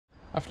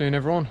Afternoon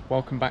everyone,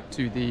 welcome back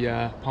to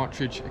the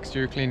Partridge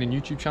Exterior Cleaning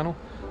YouTube channel.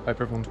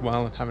 Hope everyone's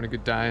well and having a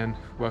good day and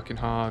working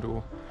hard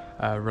or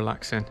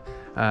relaxing.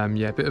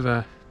 Yeah, a bit of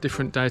a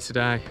different day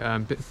today.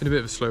 Been a bit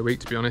of a slow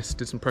week, to be honest.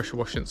 Did some pressure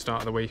washing at the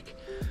start of the week,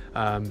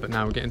 but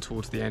now we're getting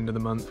towards the end of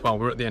the month. Well,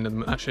 we're at the end of the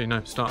month, actually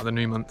no, start of the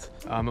new month.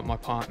 I'm at my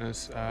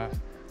partner's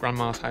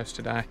grandma's house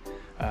today.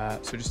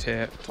 So just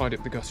here, tied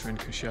up the guttering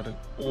because she had an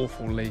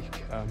awful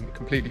leak. It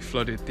completely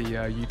flooded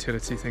the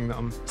utility thing that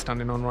I'm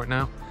standing on right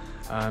now.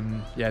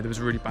 Yeah, there was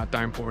a really bad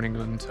downpour in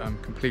England,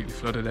 completely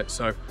flooded it.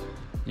 So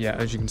yeah,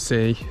 as you can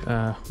see,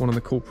 one of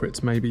the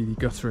culprits may be the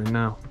guttering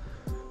now.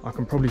 I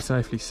can probably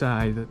safely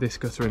say that this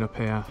guttering up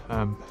here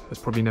has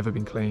probably never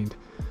been cleaned,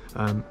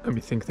 and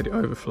we think that it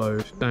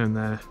overflowed down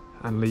there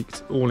and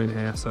leaked all in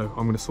here. So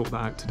I'm going to sort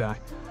that out today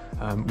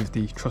with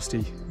the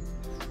trusty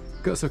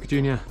Gutter Sucker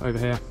Junior over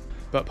here.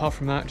 But apart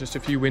from that, just a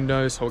few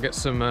windows. I'll get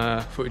some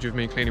footage of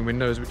me cleaning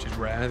windows, which is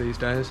rare these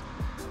days.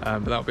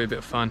 But that'll be a bit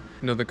of fun.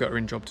 Another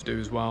guttering job to do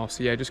as well.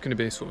 So yeah, just going to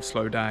be a sort of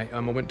slow day. I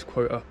went to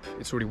quote up,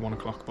 it's already 1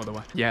 o'clock by the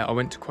way. Yeah, I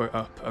went to quote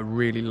up a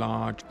really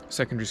large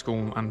secondary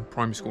school and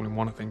primary school in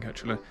one, I think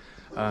actually,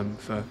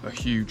 for a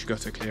huge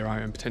gutter clear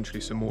out and potentially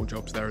some more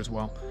jobs there as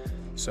well.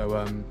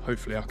 So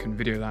hopefully I can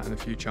video that in the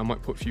future. I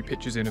might put a few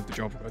pictures in of the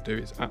job I do.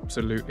 It's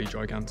absolutely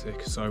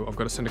gigantic. So I've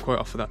got to send a quote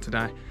off for that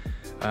today,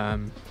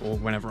 or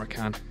whenever I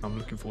can. I'm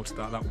looking forward to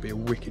that. That will be a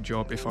wicked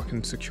job if I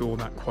can secure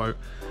that quote.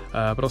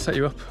 But I'll set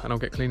you up and I'll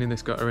get cleaning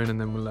this gutter in and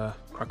then we'll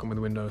crack on with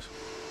the windows.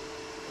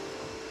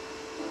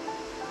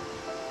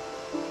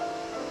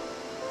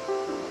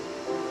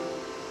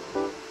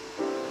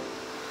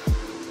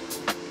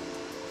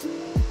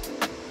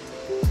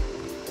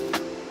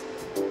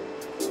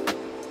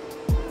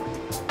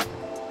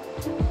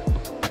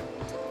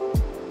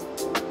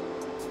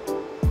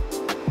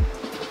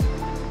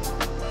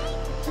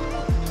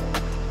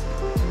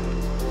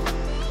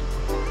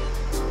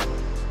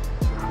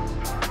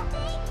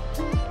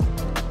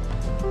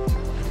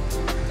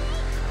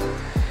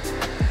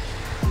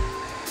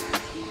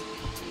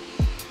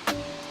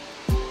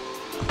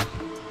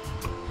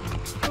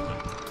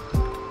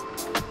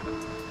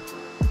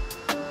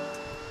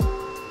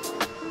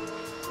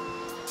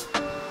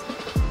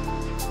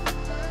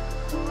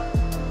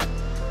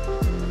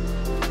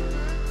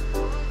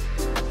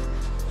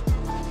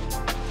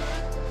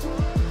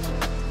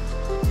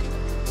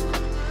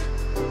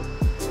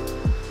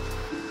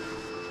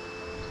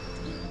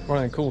 Right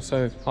then, cool,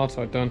 so hard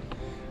side done.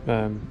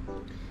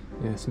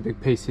 Yeah, some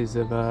big pieces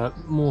of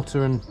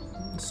mortar and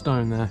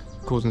stone there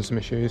causing some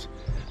issues.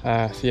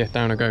 So yeah,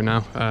 down I go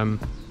now.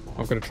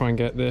 I've got to try and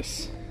get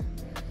this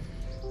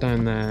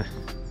down there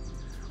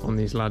on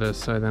these ladders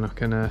so then I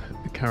can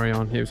carry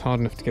on. It was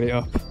hard enough to get it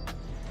up.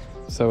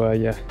 So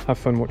yeah, have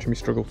fun watching me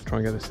struggle to try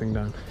and get this thing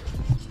down.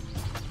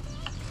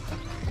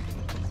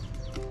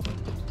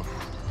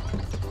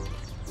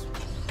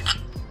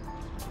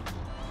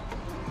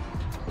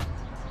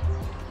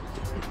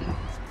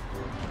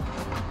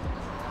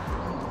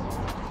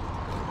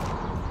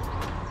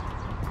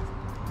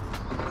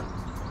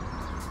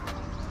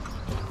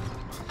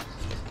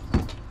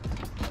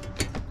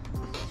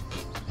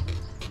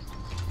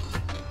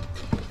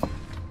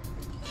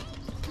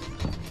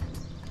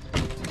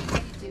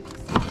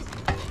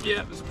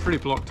 Yeah, it's pretty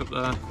blocked up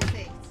there.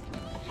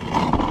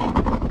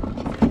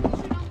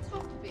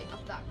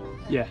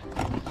 Yeah,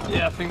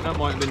 I think that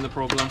might have been the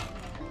problem.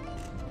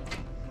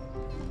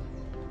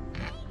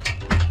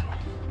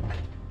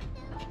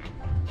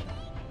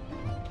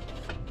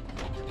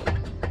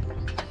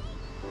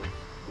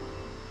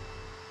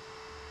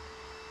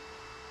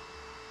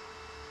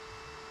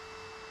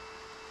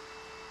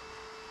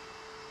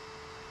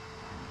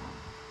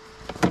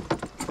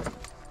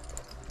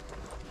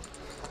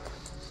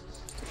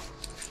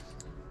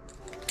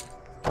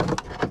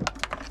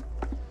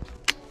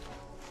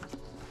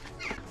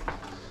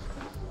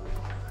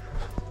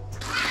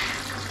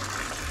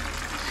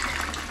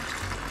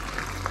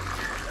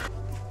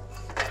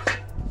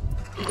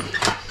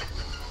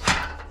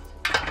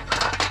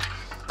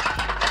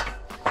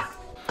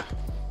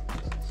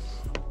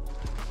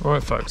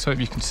 Alright folks, hope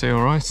you can see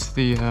alright.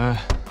 The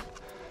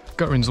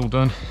guttering's all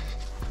done,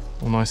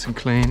 all nice and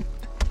clean.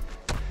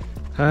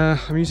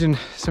 I'm using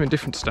something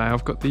different today.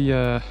 I've got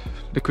the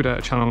liquidator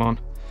channel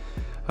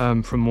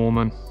on from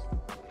Mormon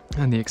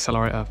and the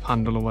accelerator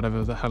handle or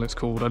whatever the hell it's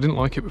called. I didn't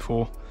like it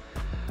before,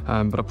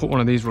 but I put one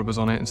of these rubbers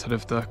on it instead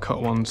of the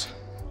cut ones.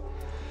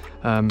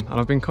 And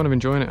I've been kind of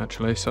enjoying it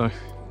actually, so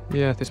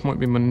yeah, this might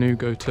be my new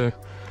go-to.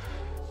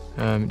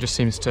 It just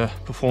seems to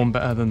perform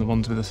better than the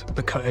ones with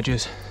the cut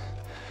edges.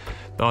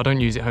 But I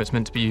don't use it how it's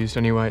meant to be used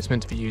anyway. It's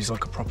meant to be used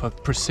like a proper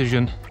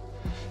precision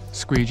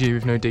squeegee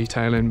with no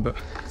detailing, but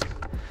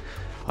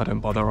I don't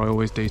bother, I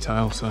always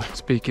detail. So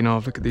speaking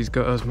of, look at these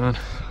gutters, man.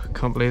 I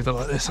can't believe they're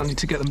like this. I need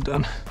to get them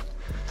done.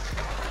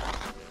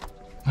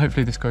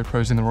 Hopefully this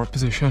GoPro's in the right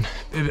position.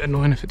 Be a bit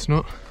annoying if it's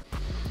not.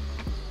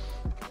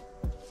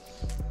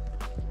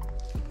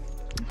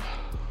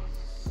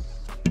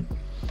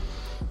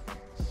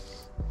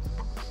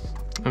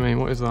 I mean,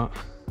 what is that?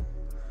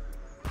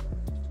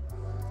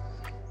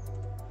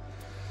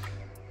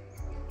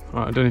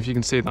 Right, I don't know if you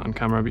can see that on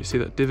camera, but you see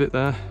that divot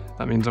there?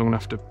 That means I'm gonna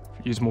have to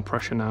use more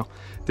pressure now.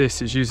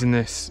 This is using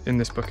this in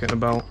this bucket and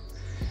belt.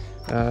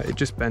 It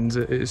just bends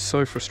it. It is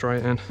so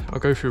frustrating. I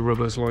go through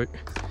rubbers like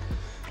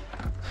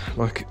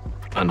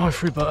a knife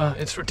through butter.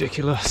 It's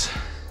ridiculous.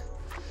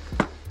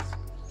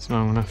 So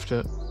now I'm gonna have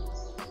to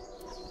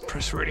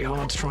press really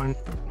hard to try and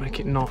make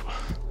it not.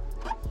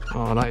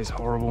 Oh, that is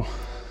horrible.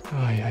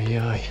 Ay, ay,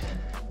 ay.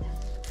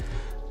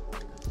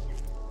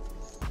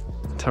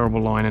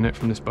 Terrible line in it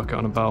from this bucket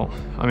on a belt.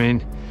 I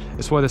mean,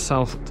 it's why they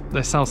sell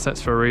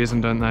sets for a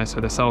reason, don't they? So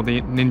they sell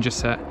the Ninja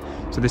set.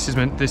 So this is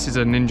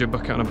a Ninja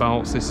bucket on a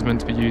belt. So this is meant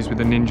to be used with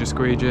a Ninja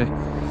squeegee.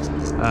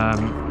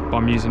 But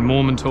I'm using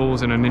Mormon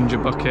tools in a Ninja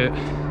bucket.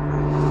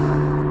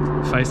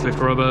 Facelift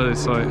rubber.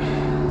 It's like,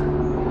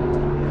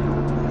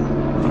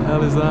 what the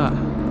hell is that?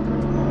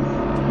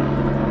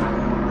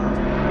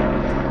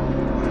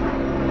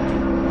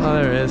 Oh,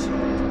 there it is.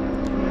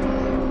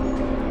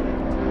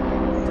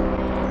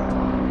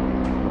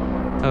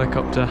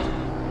 Helicopter.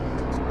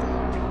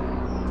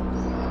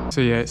 So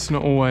yeah, it's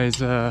not always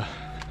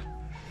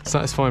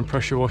satisfying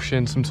pressure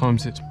washing.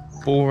 Sometimes it's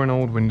boring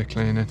old window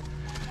cleaning.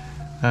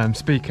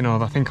 Speaking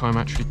of, I think I'm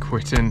actually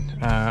quitting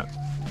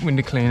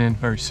window cleaning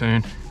very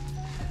soon.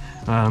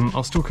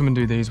 I'll still come and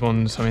do these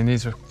ones. I mean,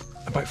 these are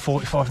about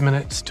 45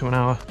 minutes to an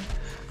hour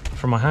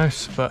from my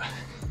house, but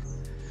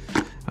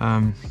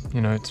you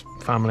know, it's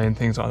family and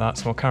things like that,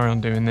 so I'll carry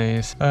on doing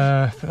these.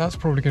 But that's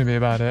probably going to be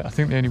about it. I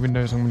think the only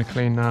windows I'm going to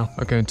clean now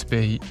are going to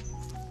be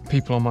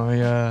people on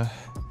my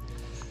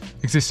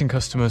existing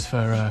customers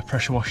for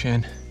pressure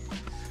washing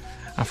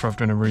after I've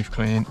done a roof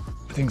clean,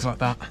 things like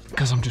that,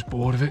 because I'm just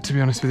bored of it, to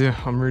be honest with you.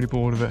 I'm really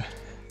bored of it.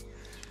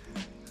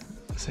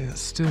 See,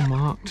 that's still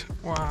marked.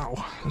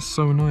 Wow, that's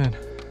so annoying.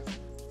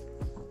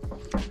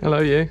 Hello,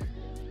 you.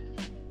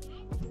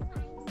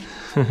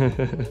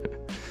 Okay,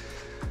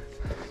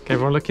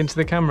 everyone look into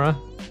the camera.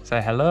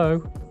 Say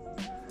hello.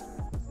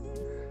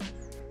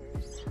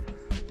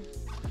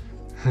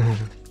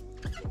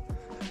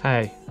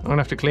 Hey, I'm gonna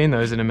have to clean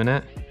those in a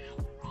minute.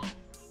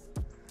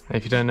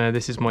 If you don't know,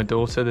 this is my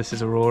daughter, this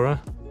is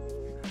Aurora.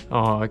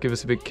 Oh, give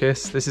us a big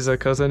kiss. This is her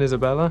cousin,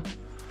 Isabella.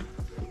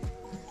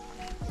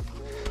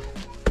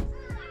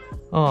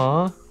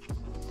 Aww.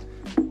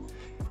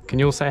 Can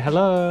you all say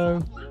hello?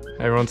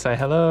 Everyone say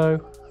hello.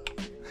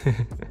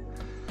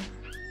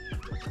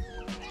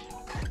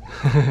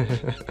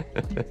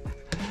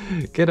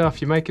 Get off,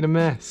 you're making a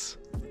mess.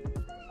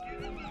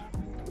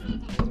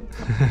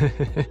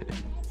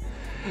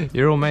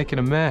 You're all making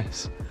a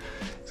mess.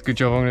 It's a good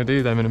job I'm gonna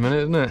do them in a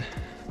minute, isn't it?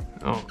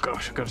 Oh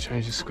gosh, I've got to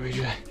change the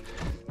squeegee.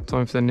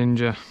 Time for the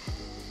Ninja.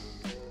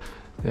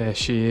 There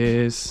she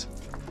is.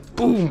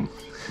 Boom!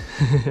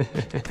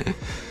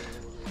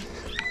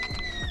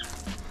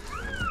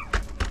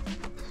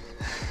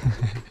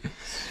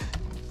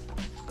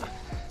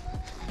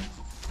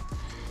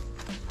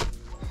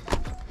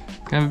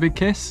 Can I have a big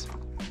kiss?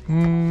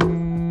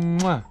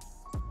 Mwah.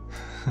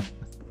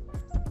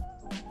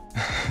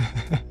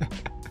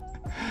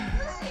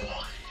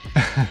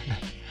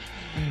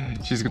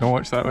 She's gonna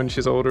watch that when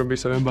she's older and be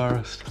so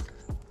embarrassed.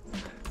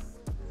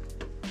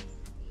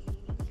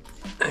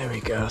 There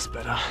we go, that's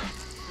better.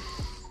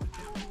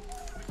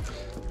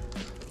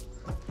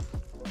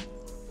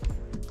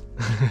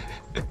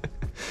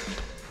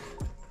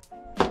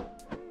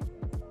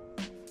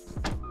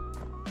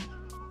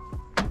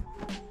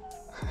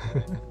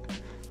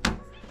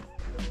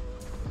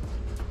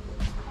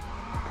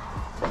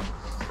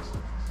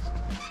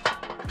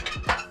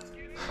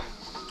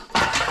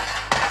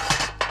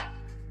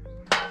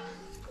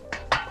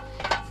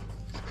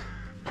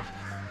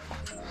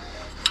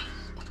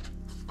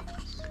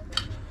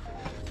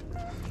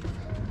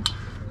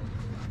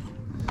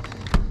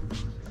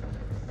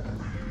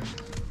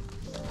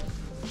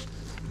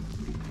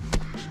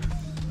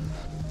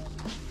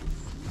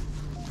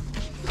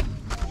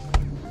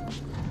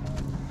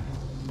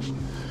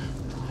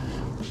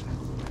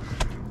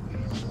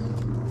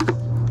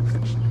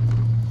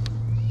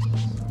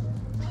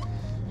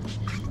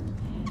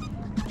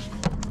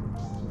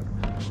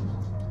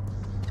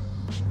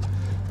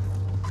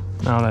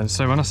 Now then,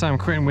 so when I say I'm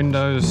quitting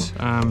Windows,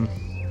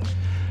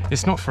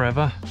 it's not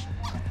forever.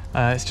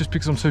 It's just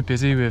because I'm so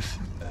busy with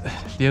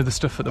the other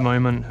stuff at the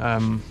moment.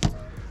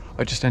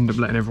 I just end up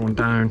letting everyone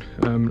down.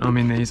 I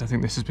mean, I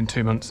think this has been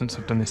 2 months since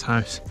I've done this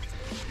house.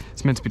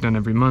 It's meant to be done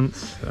every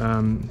month.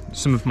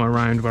 Some of them are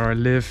around where I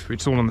live,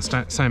 which is all on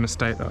the same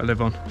estate that I live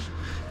on.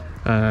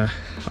 I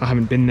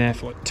haven't been there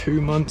for like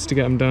 2 months to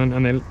get them done,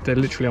 and they're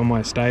literally on my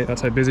estate.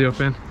 That's how busy I've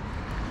been.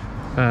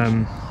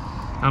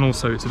 And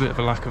also it's a bit of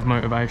a lack of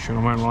motivation,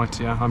 I won't lie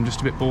to you. I'm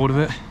just a bit bored of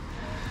it.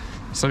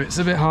 So it's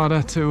a bit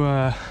harder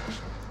to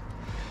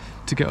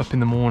get up in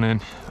the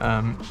morning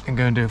and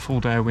go and do a full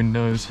day of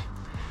windows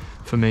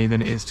for me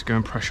than it is to go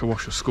and pressure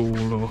wash a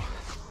school or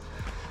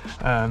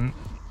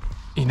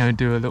you know,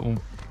 do a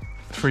little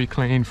free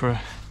clean for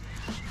a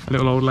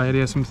little old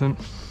lady or something.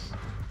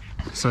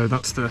 So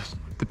that's the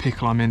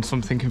pickle I'm in. So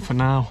I'm thinking for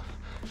now,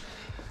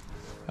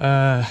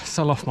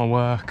 sell off my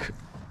work,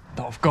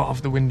 that I've got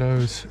of the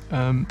windows,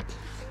 and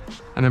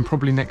then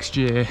probably next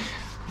year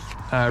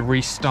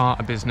restart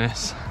a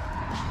business,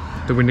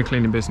 the window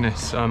cleaning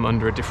business,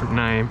 under a different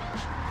name.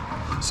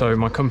 So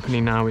my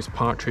company now is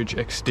Partridge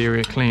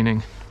Exterior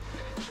Cleaning.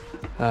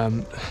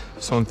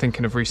 So I'm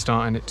thinking of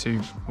restarting it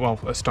to, well,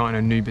 starting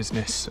a new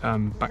business,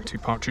 back to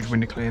Partridge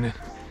Window Cleaning.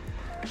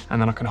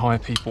 And then I can hire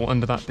people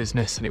under that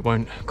business and it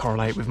won't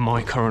correlate with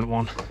my current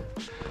one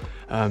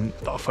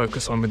that I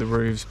focus on with the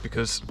roofs,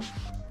 because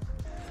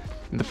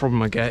the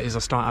problem I get is I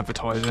start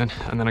advertising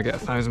and then I get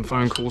 1,000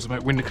 phone calls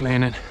about window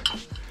cleaning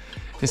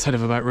instead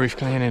of about roof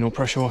cleaning or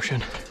pressure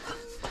washing.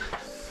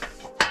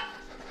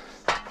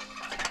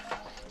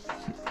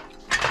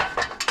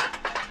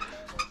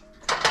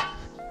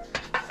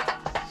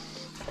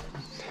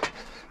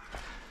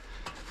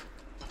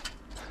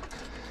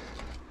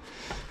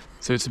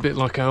 So it's a bit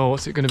like, oh,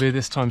 what's it going to be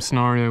this time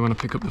scenario when I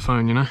pick up the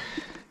phone, you know?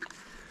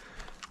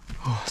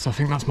 Oh, so I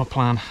think that's my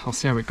plan. I'll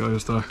see how it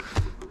goes though.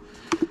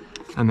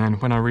 And then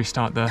when I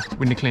restart the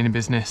window cleaning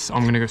business,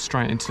 I'm going to go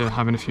straight into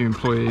having a few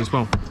employees.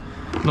 Well,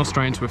 not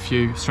straight into a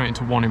few, straight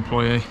into one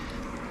employee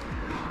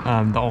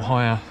that I'll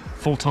hire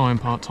full-time,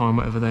 part-time,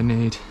 whatever they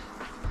need.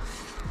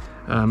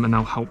 And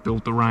they'll help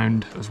build the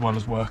round as well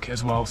as work it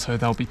as well. So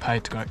they'll be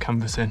paid to go out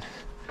canvassing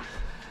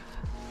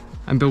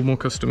and build more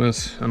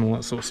customers and all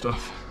that sort of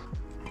stuff.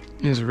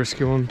 Here's a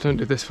risky one, don't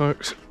do this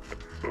folks.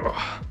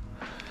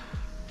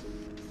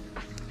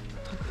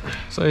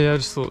 So yeah, I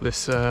just thought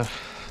this be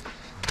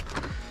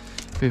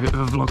a bit of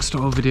a vlog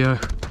style video.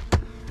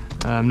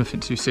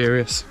 Nothing too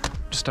serious,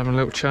 just having a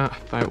little chat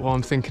about what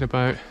I'm thinking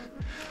about,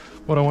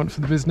 what I want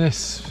for the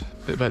business,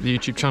 a bit about the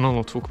YouTube channel.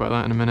 I'll talk about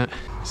that in a minute.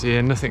 So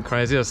yeah, nothing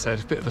crazy, as I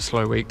said, a bit of a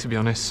slow week to be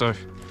honest, so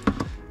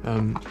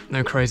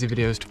no crazy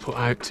videos to put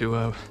out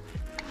to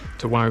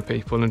wow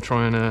people and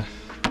try and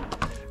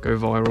go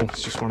viral.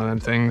 It's just one of them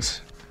things.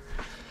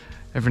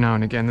 Every now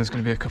and again there's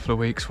going to be a couple of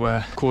weeks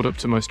where I'm caught up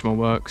to most of my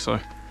work, so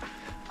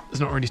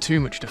there's not really too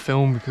much to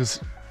film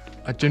because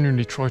I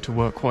genuinely try to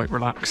work quite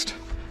relaxed.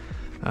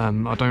 I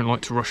don't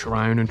like to rush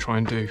around and try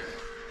and do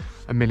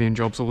a million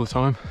jobs all the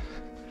time.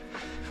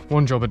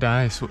 One job a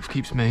day sort of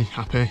keeps me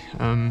happy,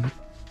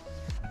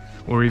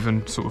 or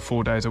even sort of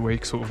 4 days a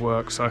week sort of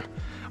work. So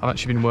I've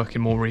actually been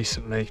working more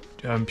recently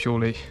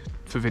purely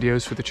for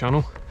videos for the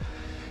channel,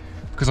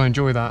 because I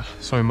enjoy that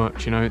so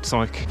much, you know. It's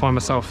like I find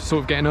myself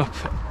sort of getting up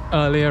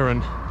earlier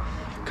and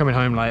coming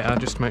home later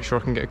just to make sure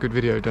I can get a good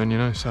video done, you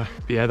know. So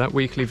but yeah, that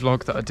weekly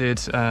vlog that I did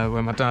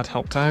where my dad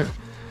helped out,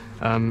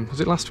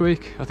 was it last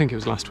week? I think it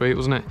was last week,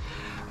 wasn't it?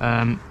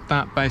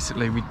 That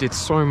basically, we did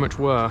so much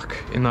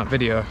work in that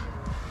video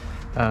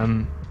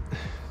that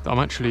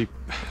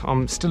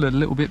I'm still a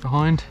little bit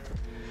behind,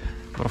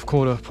 but I've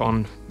caught up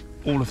on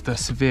all of the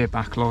severe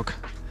backlog.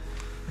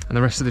 And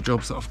the rest of the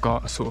jobs that I've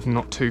got are sort of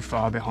not too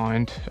far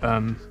behind. You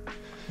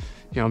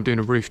know, I'm doing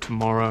a roof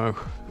tomorrow.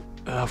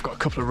 I've got a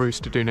couple of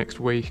roofs to do next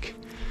week.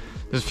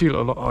 There's a few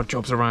little odd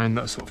jobs around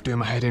that are sort of doing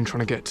my head in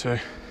trying to get to.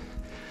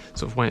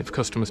 Sort of waiting for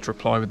customers to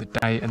reply with the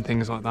date and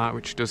things like that,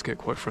 which does get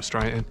quite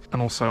frustrating.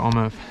 And also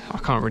I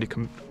can't really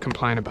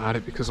complain about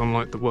it because I'm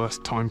like the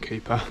worst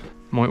timekeeper.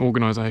 My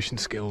organisation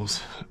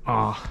skills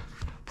are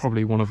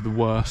probably one of the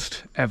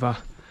worst ever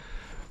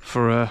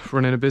for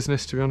running a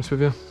business, to be honest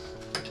with you.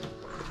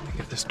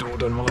 Get this door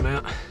done while I'm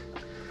out.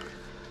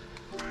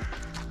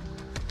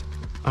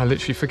 I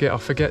literally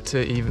forget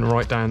to even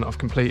write down that I've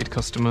completed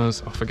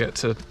customers. I forget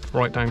to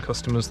write down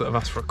customers that have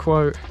asked for a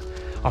quote.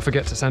 I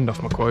forget to send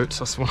off my quotes.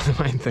 That's one of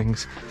the main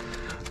things.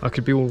 I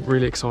could be all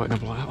really excited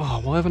and I'm like,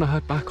 oh, why haven't I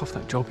heard back off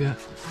that job yet?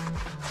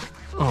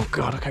 Oh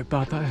God, look how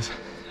bad that is.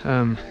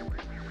 And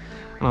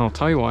I'll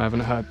tell you why I haven't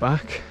heard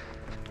back.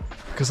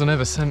 Because I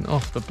never sent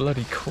off the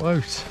bloody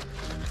quote.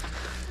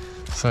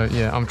 So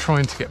yeah, I'm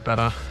trying to get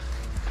better.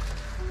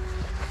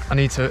 I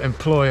need to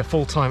employ a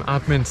full-time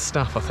admin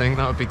staff, I think.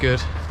 That would be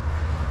good.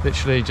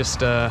 Literally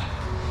just, that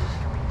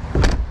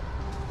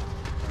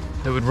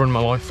would run my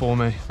life for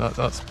me.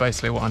 That's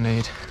basically what I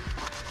need.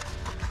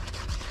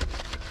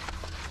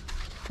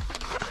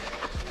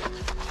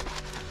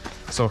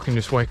 So I can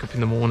just wake up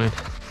in the morning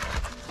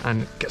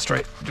and get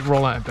straight,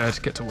 roll out of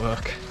bed, get to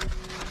work.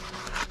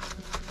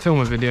 Film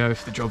a video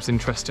if the job's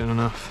interesting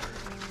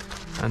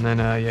enough. And then,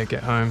 yeah,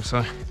 get home.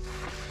 So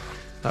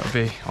that would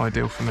be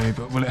ideal for me,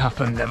 but will it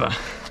happen? Never.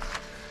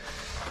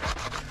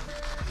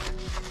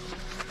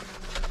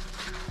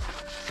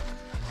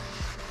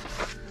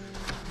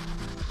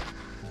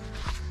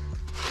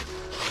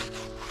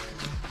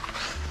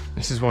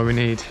 This is why we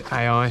need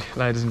AI,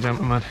 ladies and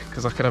gentlemen,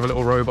 because I could have a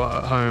little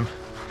robot at home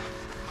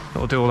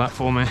that'll do all that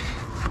for me.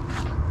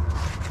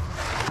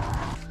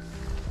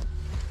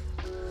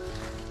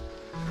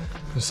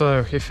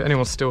 So if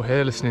anyone's still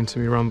here listening to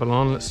me ramble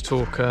on, let's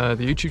talk the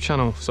YouTube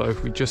channel. So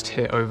we just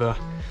hit over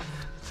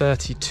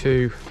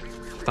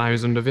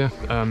 32,000 of you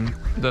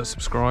that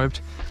subscribed.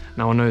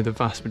 Now I know the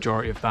vast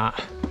majority of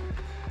that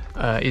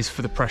is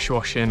for the pressure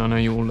washing. I know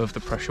you all love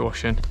the pressure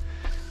washing.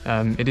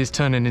 It is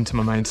turning into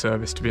my main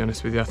service, to be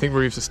honest with you. I think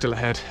roofs are still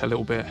ahead a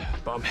little bit,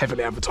 but I'm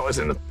heavily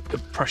advertising the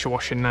pressure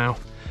washing now.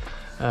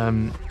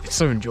 It's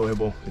so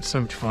enjoyable, it's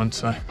so much fun,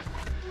 so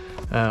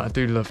I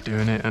do love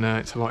doing it, and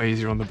it's a lot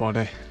easier on the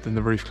body than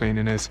the roof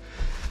cleaning is.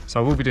 So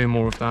I will be doing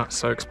more of that,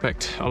 so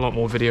expect a lot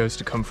more videos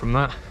to come from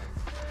that.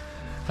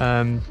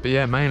 But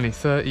yeah, mainly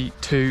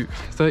 32,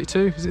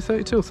 is it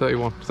 32 or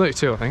 31?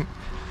 32 I think.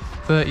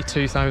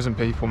 32,000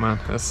 people, man,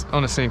 that's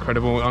honestly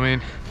incredible. I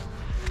mean,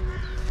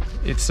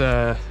 it's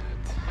I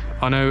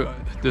know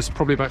there's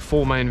probably about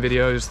 4 main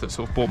videos that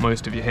sort of brought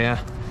most of you here.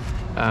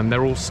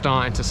 They're all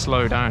starting to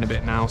slow down a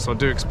bit now, so I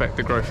do expect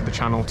the growth of the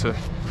channel to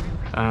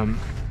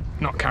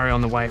not carry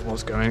on the way it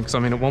was going, because I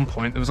mean at one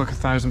point there was like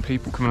 1,000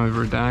 people coming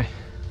over a day,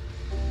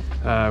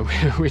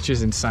 which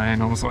is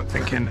insane. I was like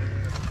thinking,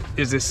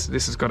 this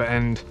has got to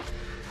end,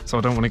 so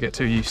I don't want to get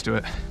too used to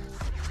it.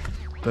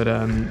 But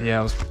yeah,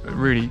 I was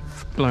really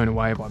blown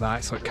away by that.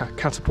 It's like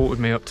catapulted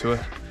me up to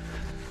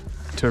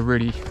a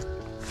really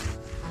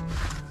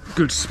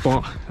good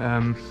spot.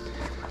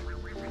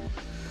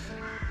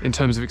 In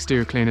terms of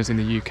exterior cleaners in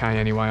the UK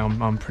anyway,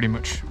 I'm pretty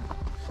much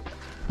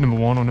number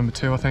 1 or number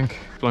 2, I think.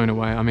 Blown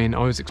away. I mean, I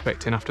was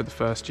expecting after the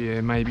first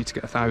year maybe to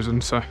get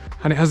 1,000, so,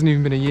 and it hasn't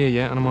even been a year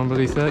yet and I'm on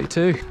bloody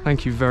 32.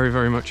 Thank you very,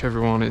 very much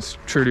everyone, it's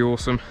truly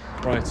awesome.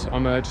 Right,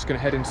 I'm just gonna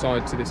head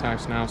inside to this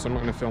house now, so I'm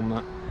not gonna film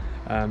that.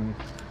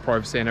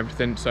 Privacy and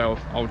everything, so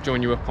I'll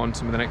join you up on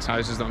some of the next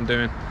houses that I'm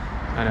doing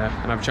and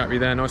have a chat with you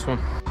there. Nice one.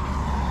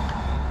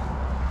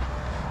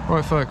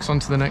 Right folks, on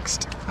to the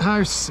next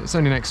house. It's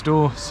only next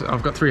door. So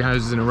I've got 3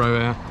 houses in a row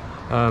here.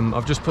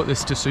 I've just put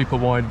this to super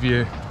wide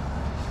view,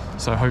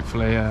 so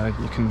hopefully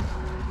you can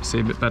see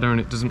a bit better and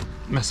it doesn't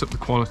mess up the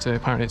quality.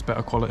 Apparently it's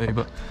better quality,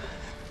 but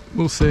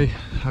we'll see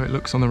how it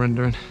looks on the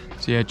rendering.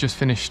 So yeah, just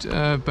finished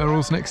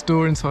Beryl's next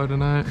door, inside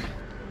and out.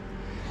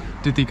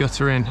 Did the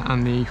gutter in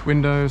and the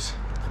windows.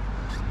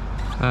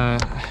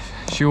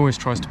 She always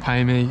tries to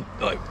pay me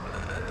like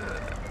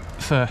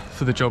for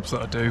the jobs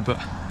that I do, but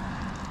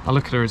I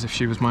look at her as if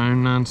she was my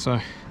own nan, so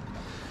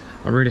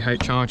I really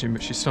hate charging,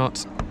 but she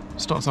starts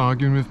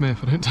arguing with me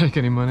if I don't take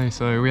any money.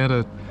 So we had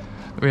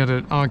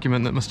an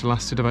argument that must have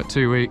lasted about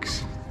 2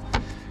 weeks,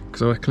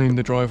 because I cleaned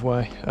the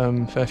driveway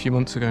a fair few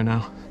months ago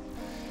now,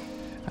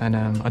 and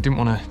I didn't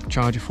want to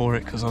charge her for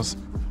it because it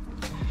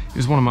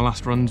was one of my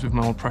last runs with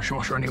my old pressure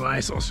washer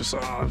anyway, so I was just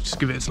like, I'll just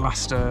give it its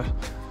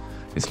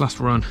last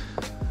run,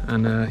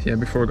 and yeah,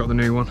 before I got the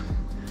new one.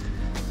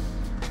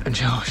 And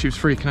she was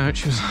freaking out.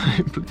 She was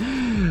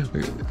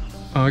like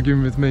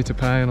arguing with me to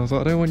pay, and I was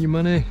like, I don't want your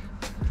money,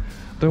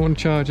 I don't want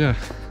to charge you.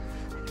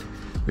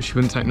 But she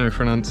wouldn't take no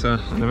for an answer,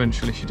 and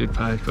eventually she did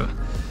pay, but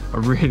I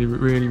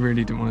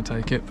really didn't want to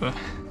take it. But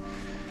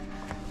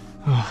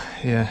oh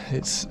yeah,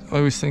 I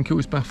always think, it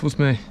always baffles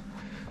me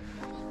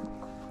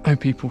how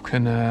people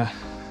can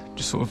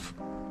just sort of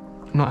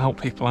not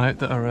help people out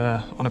that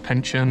are on a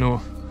pension,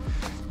 or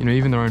you know,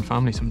 even their own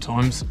family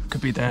sometimes. It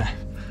could be their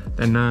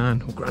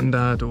nan or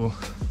granddad, or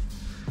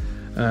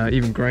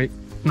even great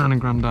nan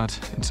and granddad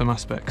in some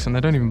aspects, and they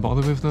don't even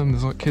bother with them.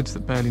 There's like kids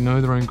that barely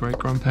know their own great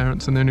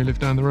grandparents and they only live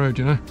down the road,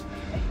 you know,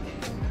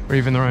 or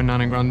even their own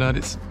nan and granddad.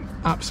 It's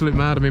absolute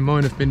mad. I mean,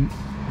 mine have been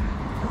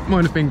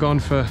gone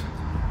for,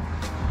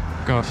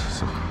 God,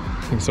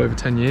 I think it's over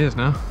 10 years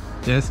now.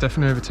 Yeah, it's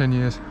definitely over 10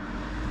 years.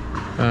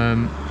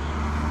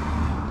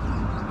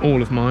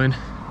 All of mine,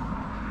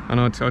 and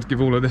I'd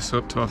give all of this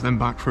up to have them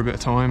back for a bit of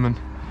time, and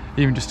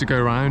even just to go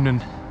around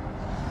and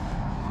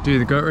do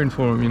the guttering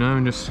for them, you know,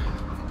 and just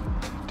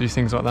do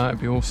things like that.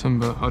 It'd be awesome.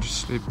 But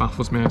it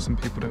baffles me how some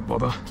people don't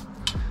bother.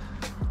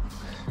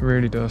 It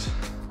really does.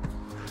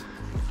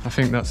 I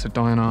think that's a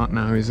dying art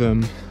now, is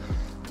a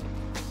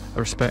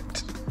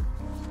respect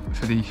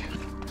for the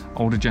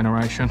older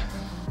generation.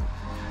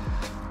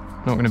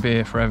 Not going to be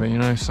here forever, you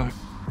know, so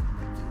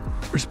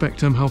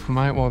respect them, help them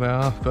out while they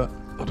are. But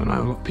I don't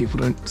know, a lot of people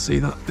don't see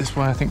that this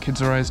way. I think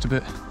kids are raised a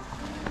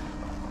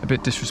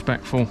bit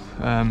disrespectful.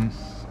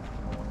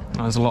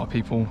 There's a lot of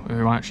people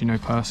who I actually know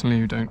personally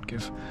who don't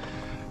give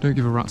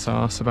a rat's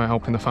ass about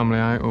helping the family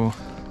out or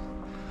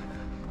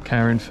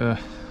caring for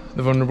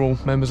the vulnerable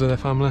members of their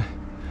family.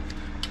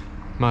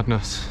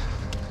 Madness.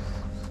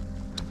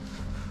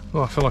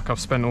 Well, I feel like I've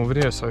spent all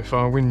video so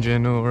far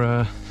whinging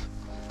or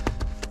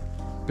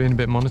being a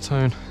bit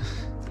monotone.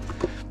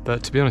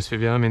 But to be honest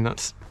with you, I mean,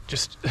 that's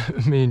just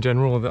me in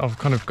general. That I've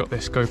kind of got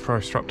this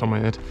GoPro strapped on my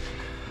head,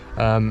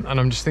 and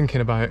I'm just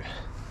thinking about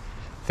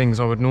things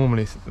I would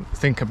normally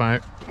think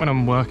about when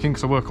I'm working,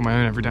 because I work on my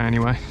own every day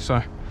anyway. So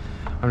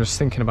I'm just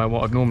thinking about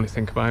what I'd normally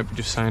think about, but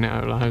just saying it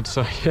out loud.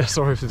 So yeah,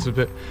 sorry if it's a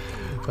bit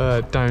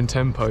down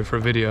tempo for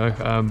a video,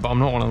 but I'm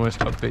not one of the most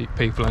upbeat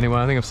people anyway.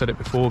 I think I've said it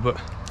before, but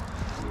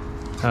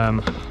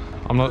I'm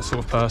not the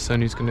sort of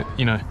person who's gonna,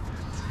 you know,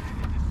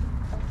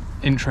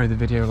 intro the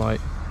video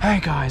like, hey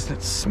guys,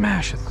 let's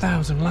smash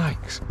 1,000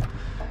 likes,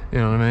 you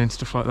know what I mean,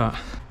 stuff like that,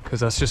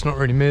 because that's just not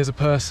really me as a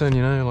person,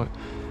 you know, like,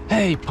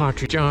 hey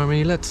Partridge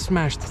Army, let's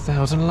smash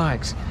 1,000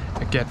 likes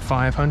and get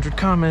 500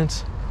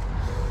 comments.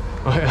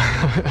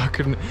 I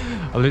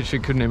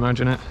literally couldn't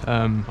imagine it.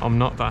 I'm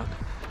not that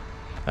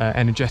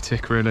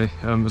energetic really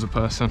as a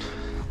person.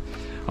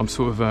 I'm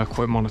sort of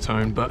quite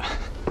monotone, but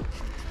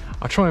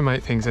I try and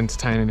make things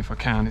entertaining if I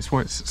can.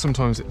 It's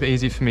sometimes a bit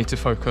easy for me to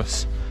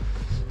focus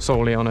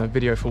solely on a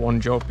video for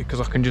one job, because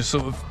I can just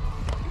sort of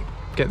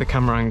get the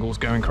camera angles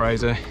going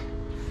crazy,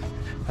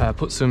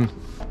 put some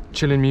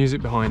chilling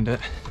music behind it,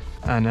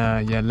 and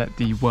yeah, let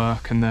the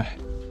work and the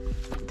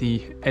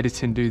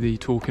editing do the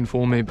talking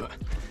for me. But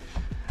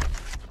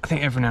I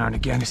think every now and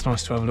again it's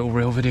nice to have a little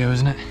reel video,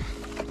 isn't it?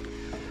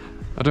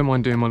 I don't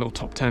mind doing my little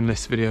top 10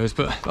 list videos,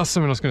 but that's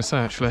something I was going to say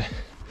actually.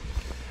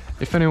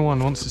 If anyone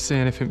wants to see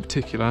anything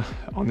particular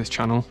on this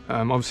channel,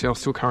 obviously I'll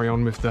still carry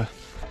on with the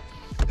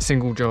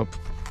single job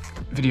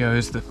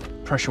videos, the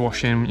pressure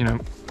washing, you know,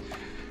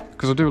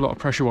 because I do a lot of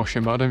pressure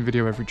washing, but I don't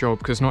video every job,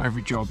 because not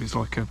every job is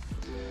like a,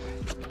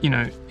 you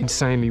know,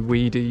 insanely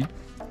weedy,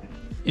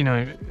 you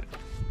know,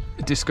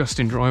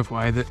 disgusting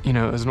driveway that, you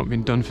know, has not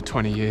been done for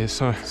 20 years.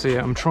 So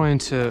yeah, I'm trying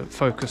to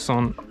focus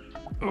on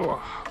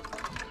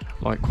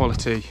like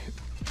quality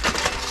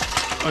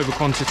over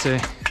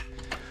quantity,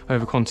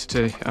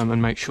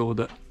 and make sure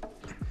that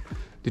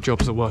the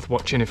jobs are worth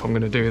watching if I'm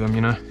going to do them,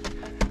 you know,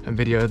 and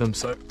video them.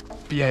 So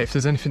but yeah, if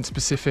there's anything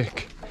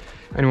specific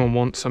anyone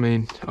wants, I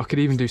mean, I could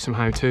even do some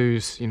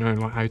how-tos, you know,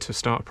 like how to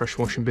start a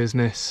pressure washing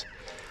business,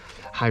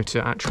 how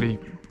to actually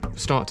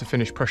start to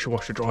finish pressure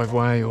wash a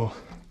driveway, or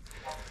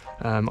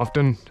I've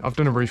done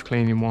a roof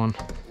cleaning one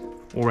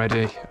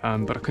already,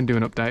 but I can do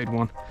an updated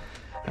one.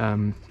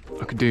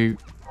 I could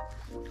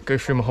go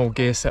through my whole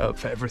gear setup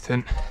for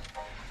everything.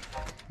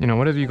 You know,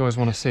 whatever you guys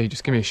want to see,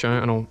 just give me a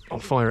shout and I'll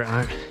fire it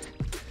out.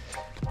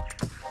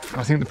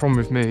 I think the problem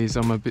with me is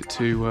I'm a bit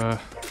too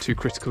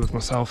critical of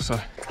myself. So,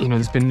 you know,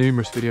 there's been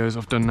numerous videos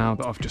I've done now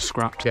that I've just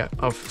scrapped. Yeah,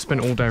 I've spent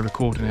all day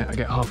recording it. I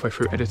get halfway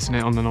through editing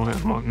it on the night,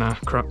 I'm like, nah,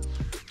 crap.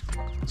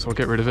 So I'll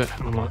get rid of it.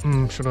 And I'm like,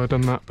 should I have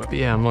done that? But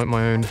yeah, I'm like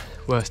my own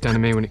worst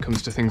enemy when it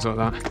comes to things like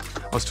that.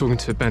 I was talking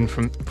to Ben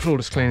from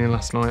Flawless Cleaning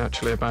last night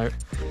actually about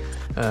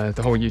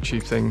the whole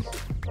YouTube thing,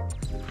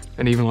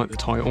 and even like the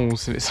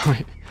titles, and it's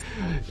like,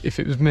 if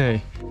it was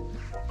me,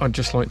 I'd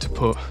just like to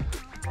put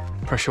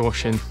pressure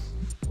washing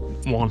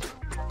 1,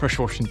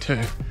 pressure washing 2,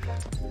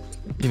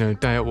 you know,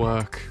 day at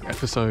work,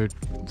 episode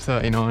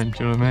 39,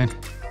 do you know what I mean?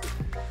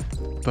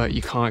 But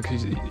you can't,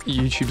 because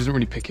YouTube doesn't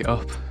really pick it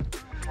up,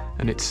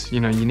 and it's, you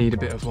know, you need a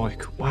bit of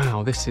like,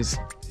 wow, this is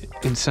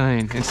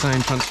insane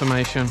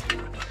transformation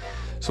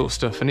sort of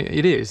stuff. And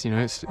it is, you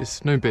know,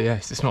 it's no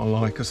BS, it's not a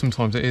lie, because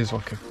sometimes it is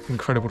like an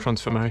incredible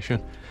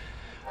transformation.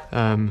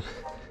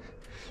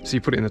 So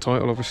you put it in the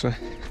title, obviously,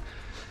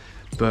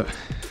 but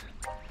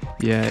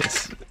yeah,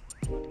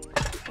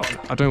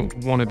 I don't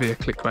want to be a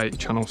clickbait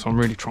channel, so I'm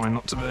really trying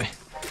not to be.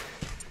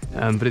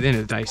 But at the end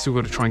of the day, you still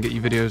got to try and get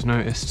your videos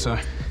noticed. So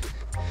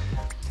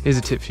here's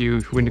a tip for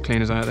you window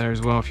cleaners out there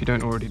as well, if you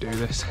don't already do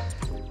this.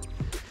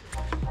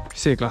 If you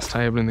see a glass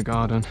table in the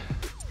garden,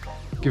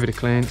 give it a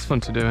clean. It's fun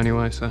to do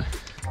anyway, so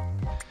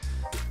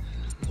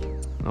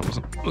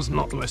that was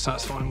not the most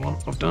satisfying one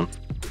I've done.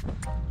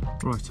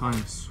 Right, I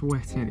am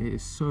sweating. It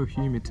is so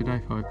humid today,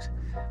 folks.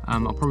 I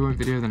probably won't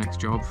video the next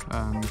job.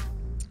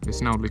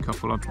 It's an elderly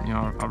couple. I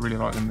really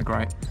like them. They're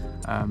great.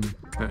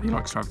 But he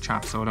likes to have a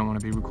chat, so I don't want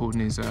to be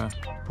recording his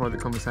private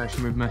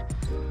conversation with me.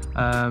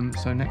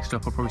 So next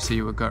up, I'll probably see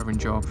you at a guttering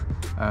job.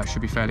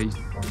 Should be fairly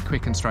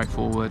quick and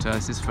straightforward.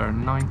 This is for a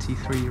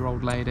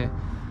 93-year-old lady,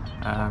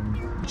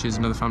 which is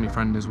another family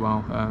friend as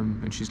well,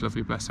 and she's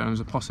lovely, bless her. And there's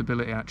a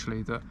possibility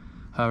actually that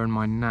her and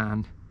my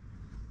nan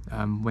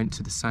went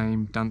to the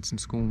same dancing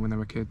school when they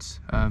were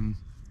kids.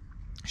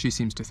 She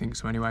seems to think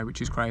so anyway,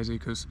 which is crazy,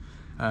 because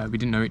we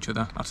didn't know each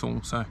other at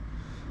all. So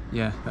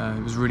yeah,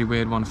 it was a really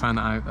weird one. I found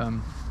that out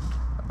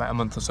about a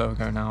month or so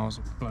ago now. I was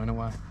blown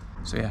away.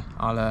 So yeah,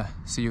 I'll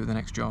see you at the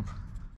next job.